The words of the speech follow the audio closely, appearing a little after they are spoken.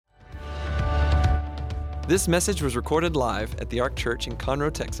This message was recorded live at the Ark Church in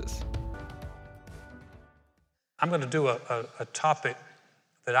Conroe, Texas. I'm going to do a topic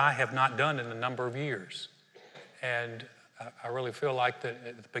that I have not done in a number of years. And I really feel like that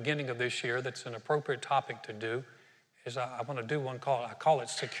at the beginning of this year, that's an appropriate topic to do, is I want to do one called, I call it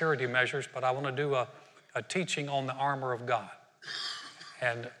security measures, but I want to do a teaching on the armor of God.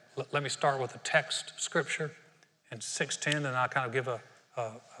 And let me start with a text scripture in 6:10, and I'll kind of give a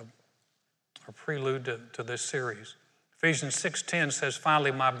prelude to this series. Ephesians 6:10 says,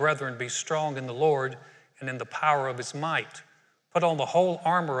 "Finally, my brethren, be strong in the Lord and in the power of his might. Put on the whole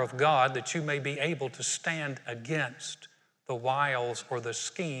armor of God that you may be able to stand against the wiles or the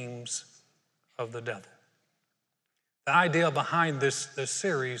schemes of the devil." The idea behind this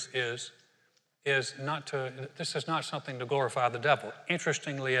series is this is not something to glorify the devil.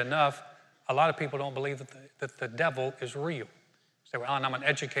 Interestingly enough, a lot of people don't believe that the devil is real. Say, well, I'm an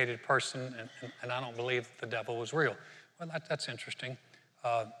educated person and I don't believe that the devil was real. Well, that's interesting.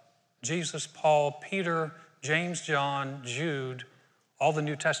 Jesus, Paul, Peter, James, John, Jude, all the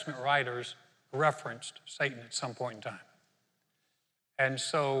New Testament writers referenced Satan at some point in time. And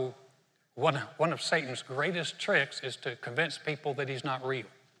so one of Satan's greatest tricks is to convince people that he's not real.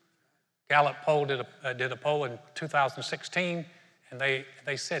 Gallup poll did a poll in 2016, and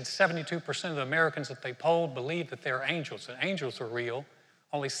they said 72% of the Americans that they polled believe that they're angels, and angels are real.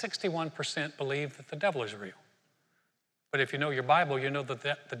 Only 61% believe that the devil is real. But if you know your Bible, you know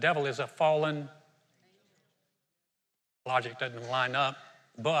that the devil is a fallen. Logic doesn't line up,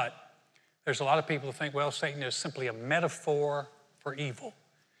 but there's a lot of people who think, well, Satan is simply a metaphor for evil.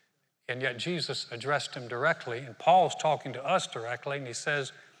 And yet Jesus addressed him directly, and Paul's talking to us directly, and he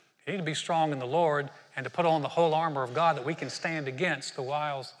says, you need to be strong in the Lord and to put on the whole armor of God that we can stand against the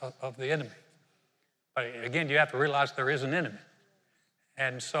wiles of the enemy. But again, you have to realize there is an enemy.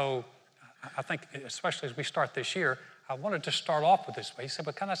 And so I think, especially as we start this year, I wanted to start off with this way. He said,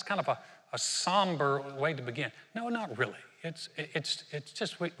 but that's kind of a somber way to begin. No, not really. It's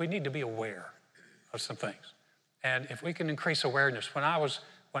just we need to be aware of some things. And if we can increase awareness. When I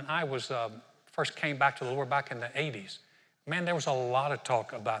was first came back to the Lord back in the 80s, man, there was a lot of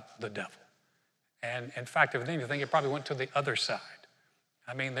talk about the devil. And in fact, if anything, it probably went to the other side.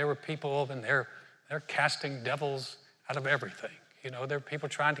 I mean, there were people and they're casting devils out of everything. You know, there are people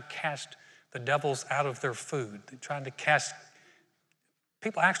trying to cast the devils out of their food.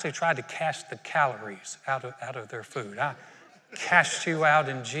 People actually tried to cast the calories out of their food. I cast you out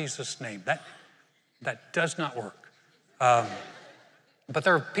in Jesus' name. That does not work. But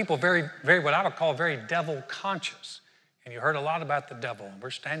there are people very, very, what I would call very devil conscious. And you heard a lot about the devil, and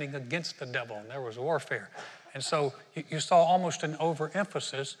we're standing against the devil, and there was warfare. And so you saw almost an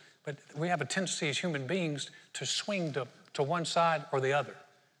overemphasis, but we have a tendency as human beings to swing to one side or the other.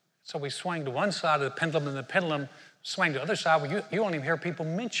 So we swing to one side of the pendulum, and the pendulum swing to the other side where you won't even hear people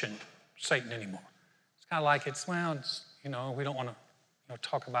mention Satan anymore. It's kind of like we don't want to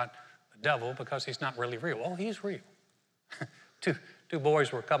talk about the devil because he's not really real. Oh, he's real. Two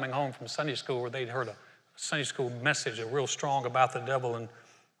boys were coming home from Sunday school where they'd heard a Sunday school message, real strong about the devil, and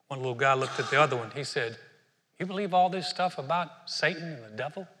one little guy looked at the other one. He said, "You believe all this stuff about Satan and the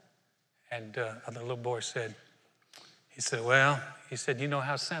devil?" And the other little boy said, "Well," he said, "you know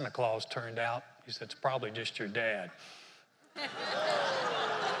how Santa Claus turned out?" He said, "It's probably just your dad." It's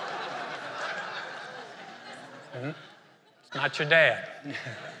not your dad.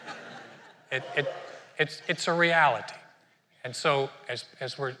 It's a reality. And so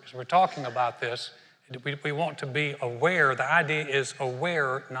as we're talking about this, we want to be aware. The idea is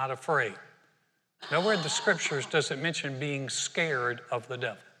aware, not afraid. Nowhere in the scriptures does it mention being scared of the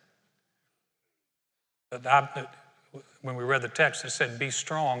devil. When we read the text, it said, be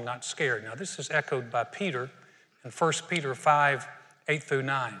strong, not scared. Now, this is echoed by Peter in 1 Peter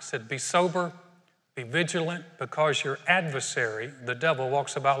 5:8-9. It said, be sober, be vigilant, because your adversary, the devil,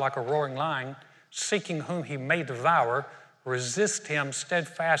 walks about like a roaring lion, seeking whom he may devour. Resist him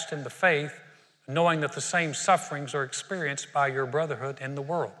steadfast in the faith, knowing that the same sufferings are experienced by your brotherhood in the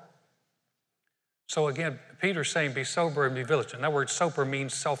world. So again, Peter's saying, be sober and be vigilant. In other words, sober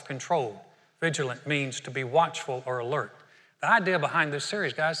means self-controlled. Vigilant means to be watchful or alert. The idea behind this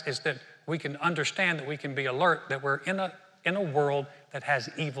series, guys, is that we can understand that we can be alert, that we're in a world that has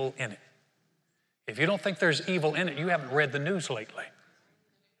evil in it. If you don't think there's evil in it, you haven't read the news lately.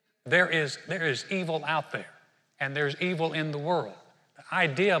 There is evil out there, and there's evil in the world. The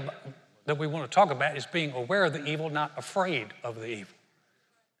idea that we want to talk about is being aware of the evil, not afraid of the evil.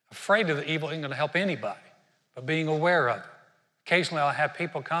 Afraid of the evil ain't going to help anybody, but being aware of it. Occasionally I'll have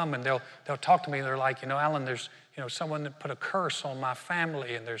people come and they'll talk to me and they're like, Alan, there's someone that put a curse on my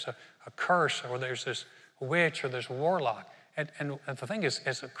family, and there's a curse, or there's this witch or this warlock. And the thing is,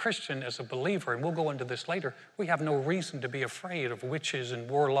 as a Christian, as a believer, and we'll go into this later, we have no reason to be afraid of witches and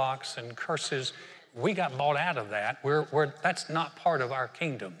warlocks and curses. We got bought out of that. That's not part of our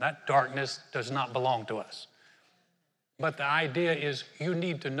kingdom. That darkness does not belong to us. But the idea is you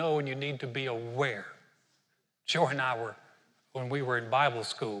need to know and you need to be aware. Joy and I when we were in Bible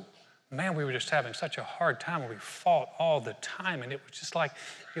school, man, we were just having such a hard time. We fought all the time, and it was just like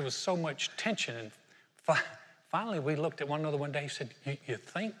it was so much tension. And finally, we looked at one another one day and said, you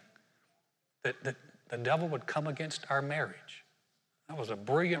think that the devil would come against our marriage? That was a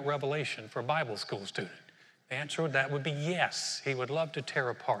brilliant revelation for a Bible school student. The answer to that would be yes. He would love to tear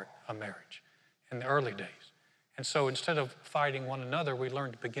apart a marriage in the early days. And so instead of fighting one another, we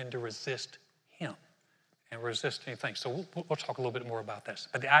learned to begin to resist him and resist anything. So we'll talk a little bit more about this.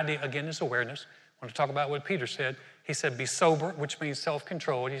 But the idea, again, is awareness. I want to talk about what Peter said. He said, be sober, which means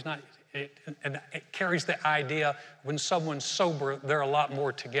self-control. And it carries the idea when someone's sober, they're a lot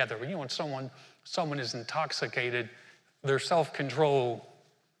more together. You know, when someone is intoxicated, their self-control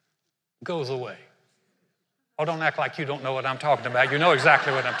goes away. Oh, don't act like you don't know what I'm talking about. You know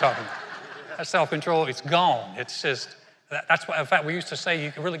exactly what I'm talking about. That self-control, it's gone. It's just, that's why, in fact, we used to say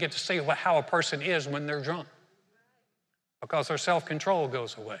you can really get to see how a person is when they're drunk because their self-control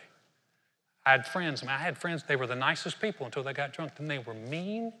goes away. I had friends, they were the nicest people until they got drunk, then they were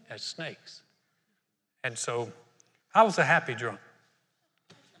mean as snakes. And so I was a happy drunk.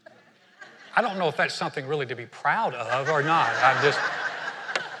 I don't know if that's something really to be proud of or not. I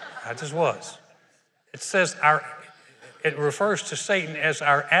just was. It says it refers to Satan as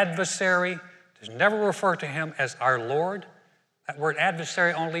our adversary. It does never refer to him as our Lord. That word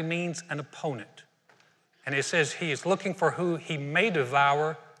adversary only means an opponent. And it says he is looking for who he may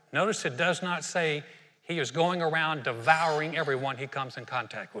devour. Notice it does not say he is going around devouring everyone he comes in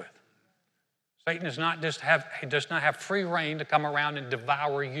contact with. Satan does not have free reign to come around and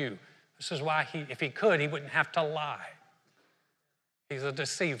devour you. This is why if he could, he wouldn't have to lie. He's a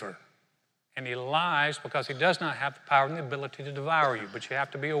deceiver. And he lies because he does not have the power and the ability to devour you. But you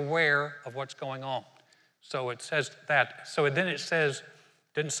have to be aware of what's going on. So it says that. So then it says,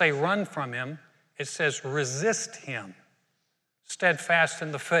 didn't say run from him. It says resist him. Steadfast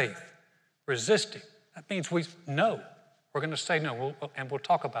in the faith. Resist him. That means we know. We're going to say no. And we'll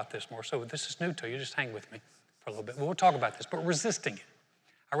talk about this more. So this is new to you. Just hang with me for a little bit. We'll talk about this. But resisting it.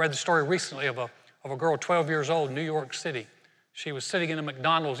 I read the story recently of a girl 12 years old in New York City. She was sitting in a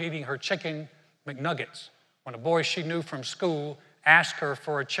McDonald's eating her chicken McNuggets when a boy she knew from school asked her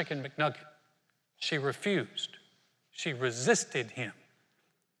for a chicken McNugget. She refused. She resisted him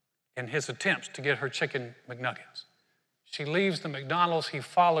in his attempts to get her chicken McNuggets. She leaves the McDonald's. He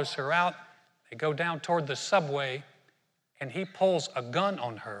follows her out. They go down toward the subway, and he pulls a gun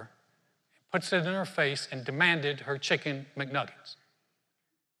on her, puts it in her face, and demanded her chicken McNuggets.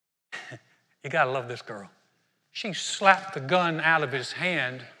 You got to love this girl. She slapped the gun out of his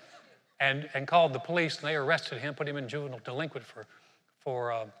hand and called the police, and they arrested him, put him in juvenile delinquent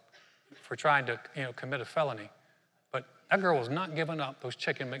for trying to commit a felony. But that girl was not giving up those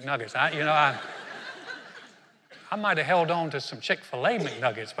chicken McNuggets. I might have held on to some Chick-fil-A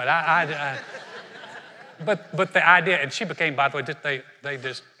McNuggets, but the idea, and she became, by the way, they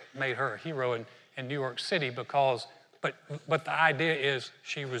just made her a hero in New York City because, but the idea is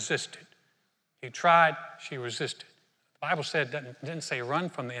she resisted. He tried, she resisted. The Bible didn't say run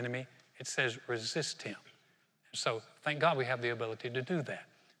from the enemy, it says resist him. And so thank God we have the ability to do that.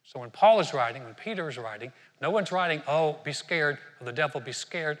 So when Paul is writing, when Peter is writing, no one's writing, oh, be scared of the devil, be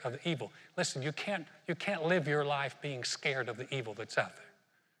scared of the evil. Listen, you can't live your life being scared of the evil that's out there.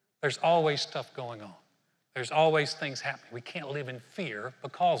 There's always stuff going on. There's always things happening. We can't live in fear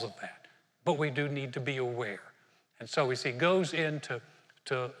because of that. But we do need to be aware. And so we see goes into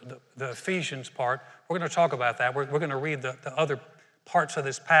the Ephesians part. We're going to talk about that. We're going to read the other parts of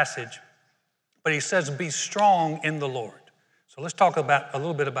this passage. But he says, be strong in the Lord. So let's talk a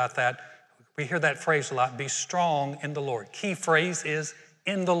little bit about that. We hear that phrase a lot, be strong in the Lord. Key phrase is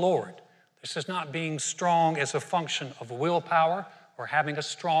in the Lord. This is not being strong as a function of willpower or having a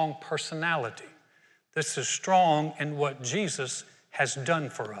strong personality. This is strong in what Jesus has done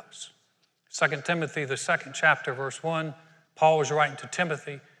for us. 2 Timothy, the 2nd chapter, verse 1, Paul was writing to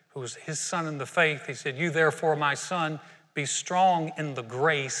Timothy, who was his son in the faith. He said, you therefore, my son, be strong in the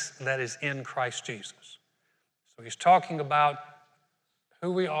grace that is in Christ Jesus. So he's talking about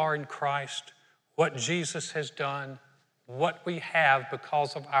who we are in Christ, what Jesus has done, what we have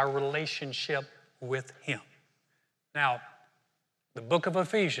because of our relationship with him. Now, the book of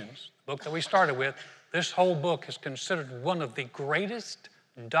Ephesians, the book that we started with, this whole book is considered one of the greatest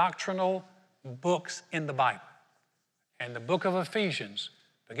doctrinal books in the Bible. And the book of Ephesians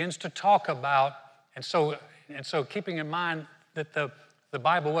begins to talk about, and so keeping in mind that the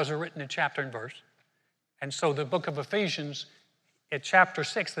Bible wasn't written in chapter and verse, and so the book of Ephesians, at chapter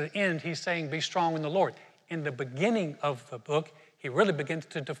 6, at the end, he's saying, be strong in the Lord. In the beginning of the book, he really begins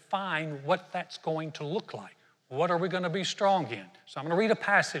to define what that's going to look like. What are we going to be strong in? So I'm going to read a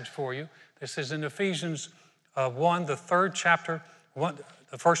passage for you. This is in Ephesians 1, the first chapter, 3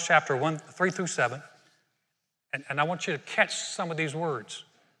 through 7. And I want you to catch some of these words.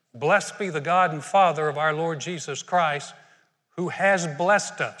 Blessed be the God and Father of our Lord Jesus Christ, who has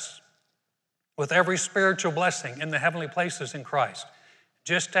blessed us with every spiritual blessing in the heavenly places in Christ,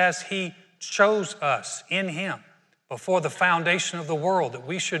 just as he chose us in him before the foundation of the world, that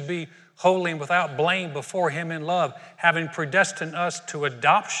we should be holy and without blame before him in love, having predestined us to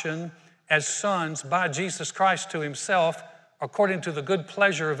adoption as sons by Jesus Christ to himself, according to the good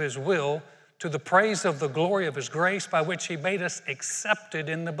pleasure of his will, to the praise of the glory of his grace, by which he made us accepted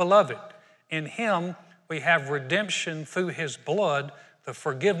in the beloved. In him we have redemption through his blood, the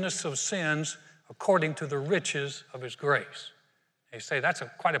forgiveness of sins, according to the riches of his grace. You say, that's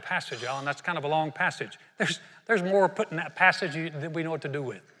quite a passage, Alan. That's kind of a long passage. There's more put in that passage than we know what to do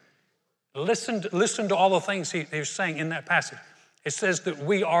with. Listen to all the things he's saying in that passage. It says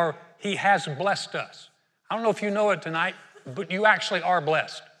that he has blessed us. I don't know if you know it tonight, but you actually are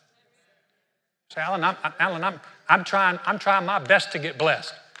blessed. Say, Alan, I'm trying my best to get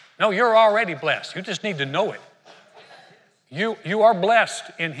blessed. No, you're already blessed. You just need to know it. You are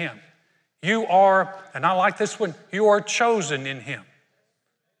blessed in him. You are, and I like this one, you are chosen in him.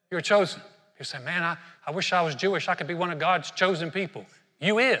 You're chosen. You say, man, I wish I was Jewish. I could be one of God's chosen people.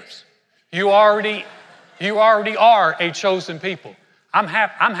 You is. You already are a chosen people. I'm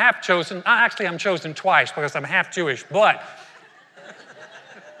half chosen. Actually, I'm chosen twice because I'm half Jewish. But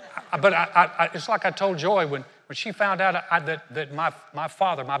it's like I told Joy when she found out that my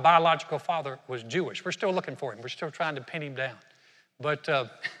father, my biological father, was Jewish. We're still looking for him. We're still trying to pin him down. But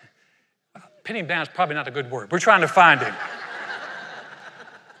pin him down is probably not a good word. We're trying to find him.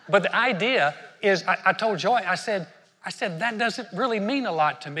 But the idea is, I told Joy, I said, that doesn't really mean a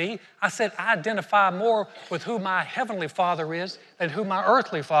lot to me. I said, I identify more with who my heavenly Father is than who my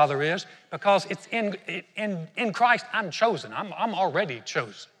earthly father is, because it's in Christ I'm chosen. I'm already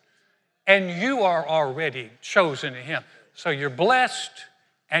chosen. And you are already chosen in him. So you're blessed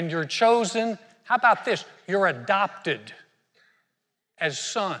and you're chosen. How about this? You're adopted as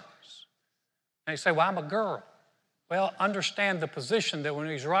sons. And you say, well, I'm a girl. Well, understand the position that when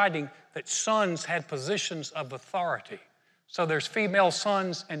he's writing, that sons had positions of authority. So there's female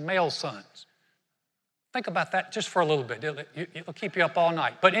sons and male sons. Think about that just for a little bit. It'll keep you up all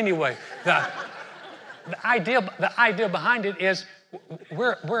night. But anyway, the idea behind it is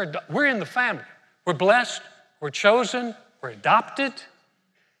we're in the family. We're blessed. We're chosen. We're adopted.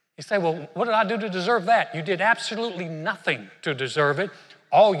 You say, well, what did I do to deserve that? You did absolutely nothing to deserve it.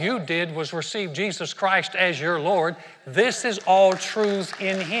 All you did was receive Jesus Christ as your Lord. This is all truths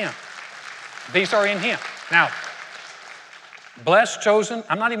in him. These are in him. Now, blessed, chosen,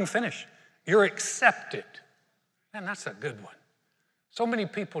 I'm not even finished. You're accepted. Man, that's a good one. So many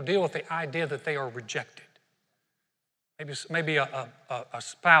people deal with the idea that they are rejected. Maybe a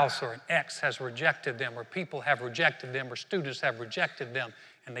spouse or an ex has rejected them, or people have rejected them, or students have rejected them,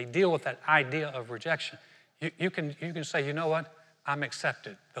 and they deal with that idea of rejection. You can say, you know what? I'm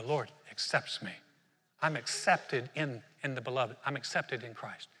accepted. The Lord accepts me. I'm accepted in the beloved. I'm accepted in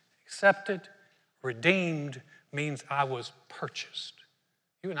Christ. Accepted, redeemed means I was purchased.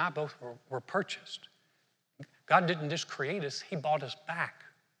 You and I both were purchased. God didn't just create us, he bought us back.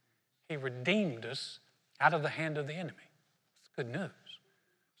 He redeemed us out of the hand of the enemy. It's good news.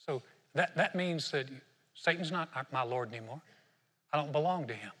 So that means that Satan's not my Lord anymore. I don't belong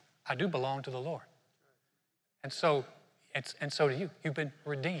to him. I do belong to the Lord. And so do you. You've been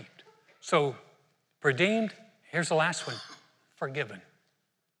redeemed. So redeemed, here's the last one, forgiven.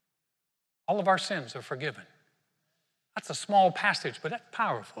 All of our sins are forgiven. That's a small passage, but that's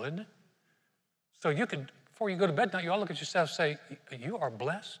powerful, isn't it? So you could, before you go to bed tonight, you all look at yourself and say, you are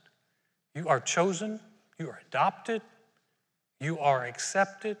blessed, you are chosen, you are adopted, you are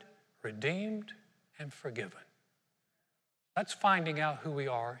accepted, redeemed, and forgiven. That's finding out who we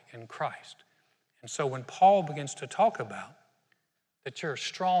are in Christ. And so when Paul begins to talk about that you're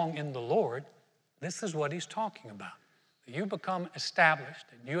strong in the Lord, this is what he's talking about. That you become established,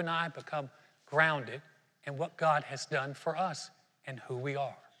 and you and I become grounded in what God has done for us and who we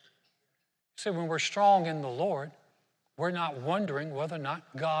are. So when we're strong in the Lord, we're not wondering whether or not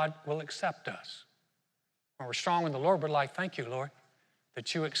God will accept us. When we're strong in the Lord, we're like, thank you, Lord.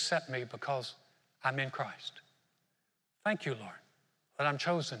 that you accept me because I'm in Christ. Thank you, Lord, that I'm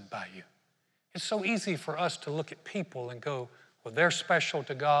chosen by you. It's so easy for us to look at people and go, well, they're special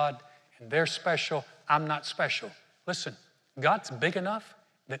to God and they're special, I'm not special. Listen, God's big enough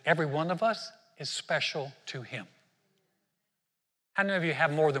that every one of us is special to him. How many of you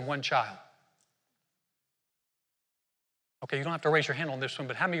have more than one child? Okay, you don't have to raise your hand on this one,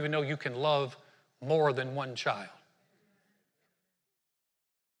 but how many of you know you can love more than one child?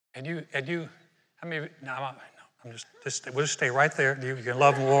 And you, how many of you, no, we'll just stay right there. You can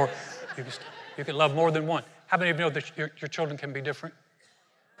love more. You can love more than one. How many of you know that your children can be different?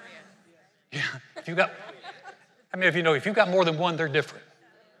 Yeah. How many of you know if you've got more than one, they're different?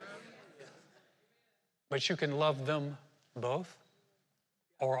 But you can love them both,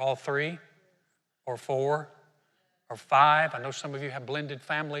 or all three, or four, or five. I know some of you have blended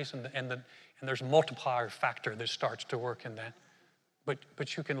families, and there's a multiplier factor that starts to work in that.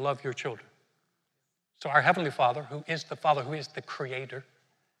 But you can love your children. So our Heavenly Father, who is the Creator,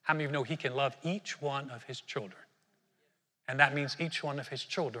 how many of you know he can love each one of his children? And that means each one of his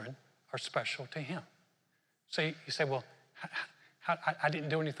children are special to him. So you say, well, I didn't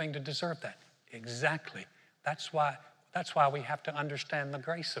do anything to deserve that. Exactly. That's why we have to understand the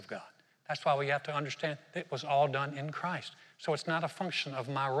grace of God. That's why we have to understand that it was all done in Christ. So it's not a function of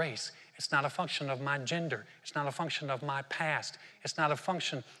my race. It's not a function of my gender. It's not a function of my past. It's not a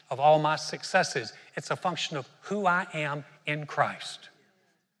function of all my successes. It's a function of who I am in Christ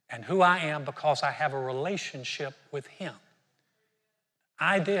and who I am because I have a relationship with him.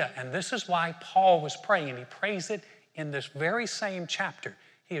 And this is why Paul was praying, and he prays it in this very same chapter.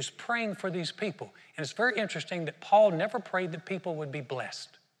 He is praying for these people. And it's very interesting that Paul never prayed that people would be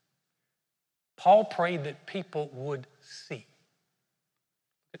blessed. Paul prayed that people would see.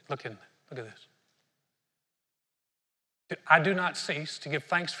 Look at this. I do not cease to give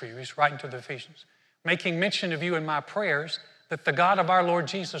thanks for you, he's writing to the Ephesians, making mention of you in my prayers, that the God of our Lord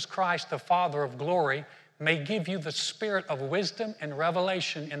Jesus Christ, the Father of glory, may give you the spirit of wisdom and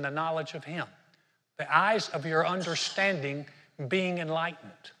revelation in the knowledge of him, the eyes of your understanding being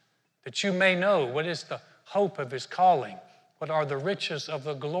enlightened, that you may know what is the hope of his calling, what are the riches of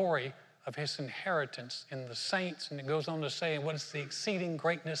the glory of his inheritance in the saints. And it goes on to say, and what is the exceeding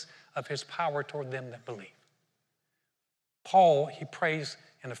greatness of his power toward them that believe. Paul, he prays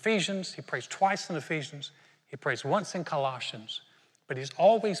in Ephesians, he prays twice in Ephesians, he prays once in Colossians, but he's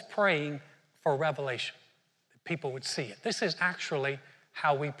always praying for revelation, that people would see it. This is actually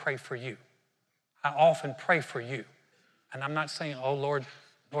how we pray for you. I often pray for you. And I'm not saying, oh, Lord,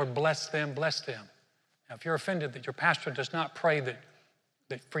 bless them, bless them. Now, if you're offended that your pastor does not pray that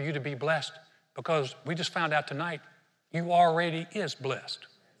for you to be blessed, because we just found out tonight, you already is blessed.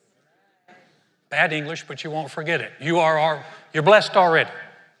 Bad English, but you won't forget it. You're blessed already.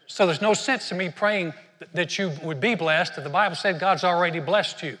 So there's no sense in me praying that you would be blessed if the Bible said God's already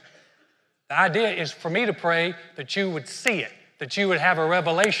blessed you. The idea is for me to pray that you would see it, that you would have a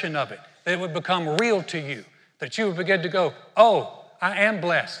revelation of it, that it would become real to you, that you would begin to go, oh, I am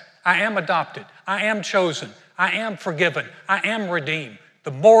blessed, I am adopted, I am chosen, I am forgiven, I am redeemed.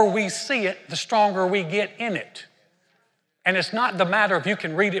 The more we see it, the stronger we get in it. And it's not the matter of you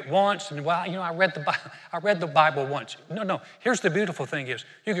can read it once and, well, I read the Bible once. No. Here's the beautiful thing is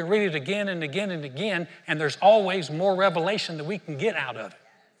you can read it again and again and again, and there's always more revelation that we can get out of it.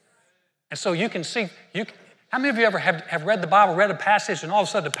 And so you can see, how many of you ever have read the Bible, read a passage, and all of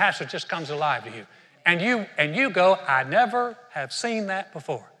a sudden the passage just comes alive to you? And you go, I never have seen that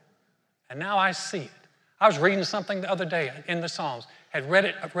before. And now I see it. I was reading something the other day in the Psalms, had read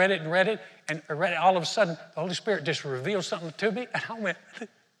it, and all of a sudden the Holy Spirit just revealed something to me, and I went,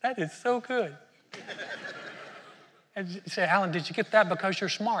 that is so good. And you say, Alan, did you get that because you're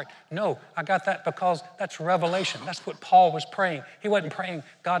smart? No, I got that because that's revelation. That's what Paul was praying. He wasn't praying,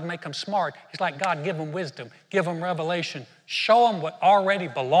 God, make them smart. He's like, God, give them wisdom, give them revelation. Show them what already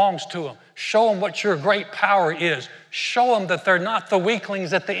belongs to them. Show them what your great power is. Show them that they're not the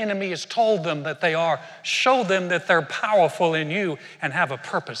weaklings that the enemy has told them that they are. Show them that they're powerful in you and have a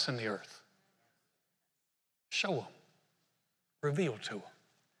purpose in the earth. Show them. Reveal to them.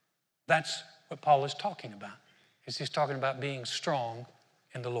 That's what Paul is talking about. He's talking about being strong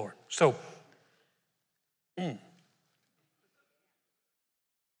in the Lord. So,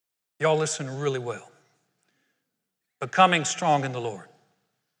 y'all listen really well. Becoming strong in the Lord.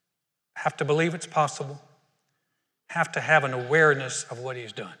 Have to believe it's possible. Have to have an awareness of what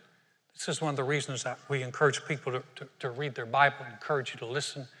he's done. This is one of the reasons that we encourage people to read their Bible, encourage you to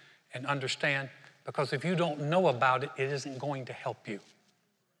listen and understand, because if you don't know about it, it isn't going to help you.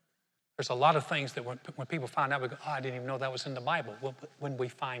 There's a lot of things that when people find out, we go, oh, I didn't even know that was in the Bible. Well, when we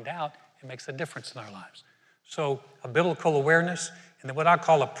find out, it makes a difference in our lives. So a biblical awareness, and then what I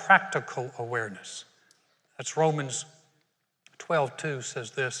call a practical awareness. That's Romans 12:2 says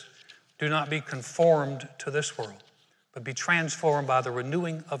this, do not be conformed to this world, but be transformed by the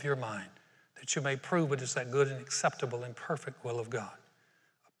renewing of your mind, that you may prove what is that good and acceptable and perfect will of God.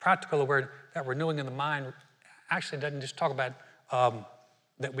 A practical awareness, that renewing of the mind actually doesn't just talk about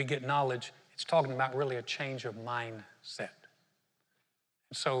that we get knowledge. It's talking about really a change of mindset.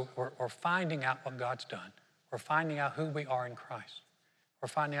 And so we're finding out what God's done. We're finding out who we are in Christ. We're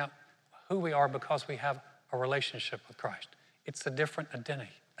finding out who we are because we have a relationship with Christ. It's a different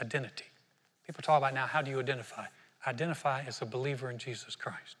identity. People talk about now, how do you identify? Identify as a believer in Jesus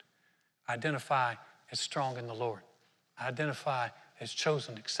Christ. Identify as strong in the Lord. Identify as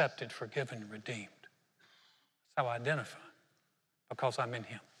chosen, accepted, forgiven, redeemed. That's how I identify, because I'm in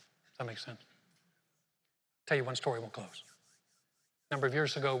Him. Does that make sense? I'll tell you one story, we'll close. A number of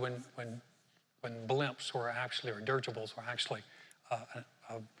years ago when blimps were actually, or dirigibles were actually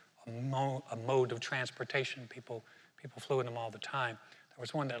a mode of transportation, people flew in them all the time. There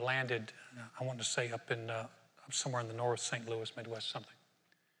was one that landed, I want to say up somewhere in the north, St. Louis, Midwest, something.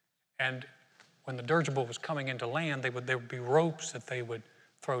 And when the dirigible was coming into land, there would be ropes that they would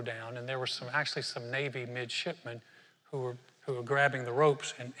throw down, and there were some Navy midshipmen who were grabbing the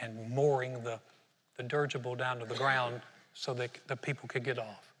ropes and mooring the dirigible down to the ground so that the people could get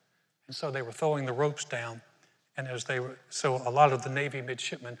off. And so they were throwing the ropes down, and so a lot of the Navy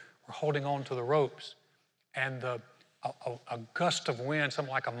midshipmen were holding on to the ropes, and a gust of wind,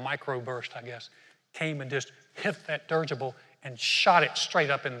 something like a microburst, I guess, came and just hit that dirigible and shot it straight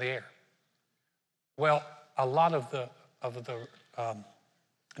up in the air. Well, a lot of the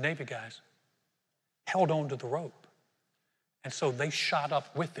Navy guys held on to the rope, and so they shot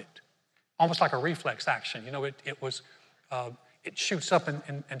up with it, almost like a reflex action. You know, it shoots up,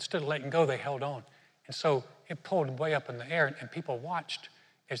 and instead of letting go, they held on. And so it pulled them way up in the air, and people watched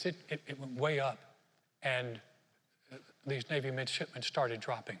as it went way up, and these Navy midshipmen started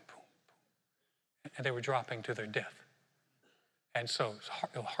dropping, and they were dropping to their death. And so it was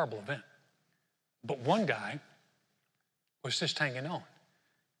a horrible event. But one guy was just hanging on.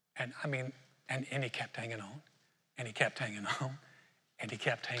 And I mean, and he kept hanging on, and he kept hanging on, and he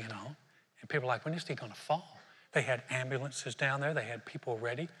kept hanging on. And people were like, when is he going to fall? They had ambulances down there. They had people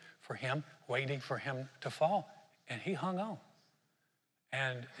ready for him, waiting for him to fall. And he hung on.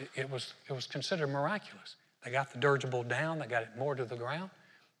 And it was considered miraculous. They got the dirigible down. They got it moored to the ground.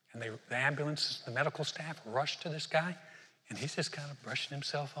 And the ambulances, the medical staff rushed to this guy. And he's just kind of brushing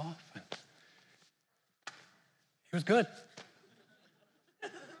himself off. And he was good.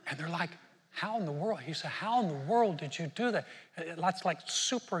 And they're like, how in the world? He said, how in the world did you do that? That's like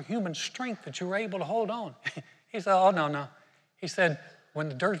superhuman strength that you were able to hold on. He said, oh, no. He said, when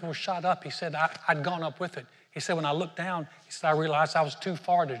the dirigible shot up, he said, I'd gone up with it. He said, when I looked down, he said, I realized I was too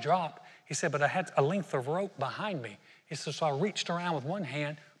far to drop. He said, but I had a length of rope behind me. He said, so I reached around with one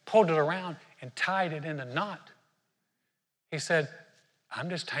hand, pulled it around, and tied it in a knot. He said, I'm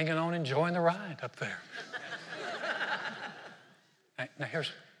just hanging on, enjoying the ride up there. Now,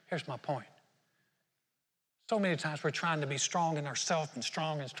 here's my point. So many times we're trying to be strong in ourselves and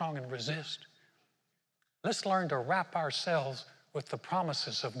strong and resist. Let's learn to wrap ourselves with the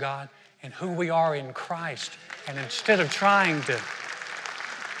promises of God and who we are in Christ. And instead of trying to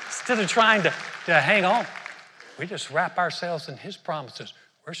hang on, we just wrap ourselves in His promises.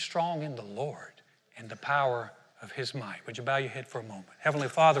 We're strong in the Lord and the power of His might. Would you bow your head for a moment? Heavenly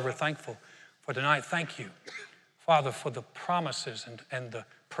Father, we're thankful for tonight. Thank you, Father, for the promises and the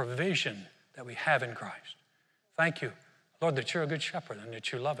provision that we have in Christ. Thank you, Lord, that you're a good shepherd and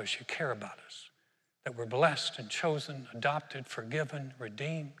that you love us, you care about us, that we're blessed and chosen, adopted, forgiven,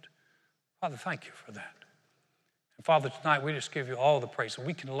 redeemed. Father, thank you for that. And Father, tonight we just give you all the praise that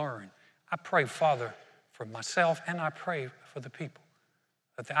we can learn. I pray, Father, for myself, and I pray for the people,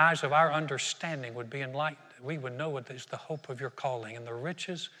 that the eyes of our understanding would be enlightened, that we would know what is the hope of your calling and the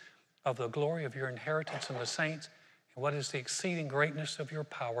riches of the glory of your inheritance in the saints, and what is the exceeding greatness of your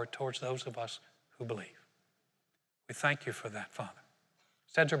power towards those of us who believe. We thank you for that, Father.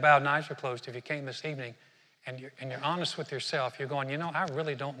 Heads are bowed and eyes are closed. If you came this evening and you're honest with yourself, you're going, I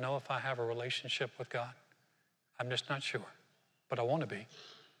really don't know if I have a relationship with God. I'm just not sure, but I want to be.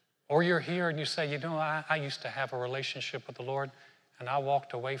 Or you're here and you say, I used to have a relationship with the Lord and I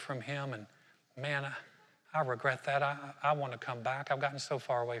walked away from Him, and man, I regret that. I want to come back. I've gotten so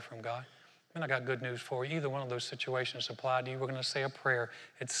far away from God. And I got good news for you. Either one of those situations apply to you. We're going to say a prayer.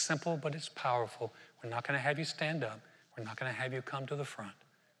 It's simple, but it's powerful. We're not going to have you stand up. We're not going to have you come to the front.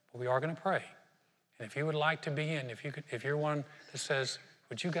 But we are going to pray. And if you would like to be in, if you're one that says,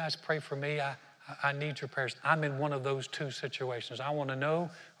 would you guys pray for me? I need your prayers. I'm in one of those two situations. I want to know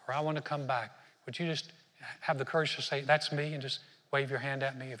or I want to come back. Would you just have the courage to say, that's me, and just wave your hand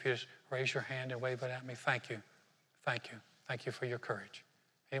at me? If you just raise your hand and wave it at me, thank you. Thank you. Thank you for your courage.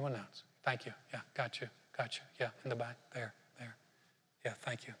 Anyone else? Thank you. Yeah, got you. Yeah, in the back. There. Yeah,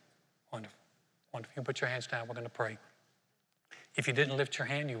 thank you. Wonderful. You put your hands down. We're going to pray. If you didn't lift your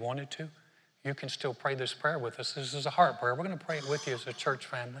hand, you wanted to, you can still pray this prayer with us. This is a heart prayer. We're going to pray it with you as a church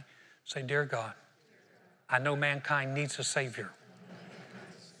family. Say, dear God, I know mankind needs a Savior.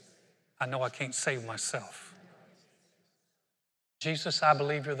 I know I can't save myself. Jesus, I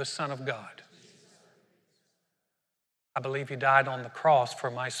believe you're the Son of God. I believe you died on the cross for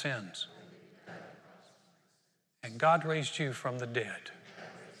my sins. And God raised you from the dead.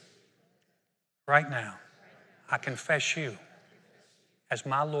 Right now, I confess you as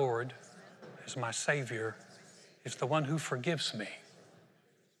my Lord, as my Savior, as the one who forgives me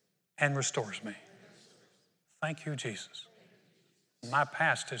and restores me. Thank you, Jesus. My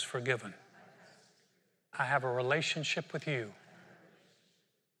past is forgiven. I have a relationship with you.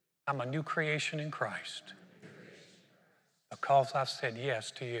 I'm a new creation in Christ because I've said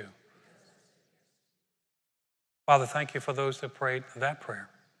yes to you. Father, thank you for those that prayed that prayer,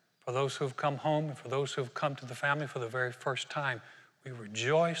 for those who have come home, and for those who have come to the family for the very first time. We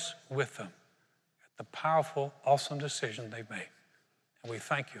rejoice with them at the powerful, awesome decision they've made. And we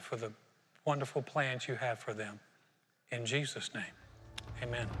thank you for the wonderful plans you have for them. In Jesus' name,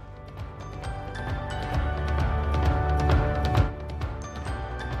 amen.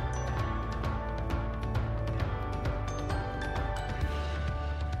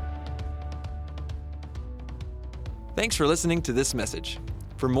 Thanks for listening to this message.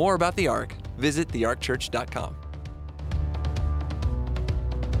 For more about the Ark, visit thearkchurch.com.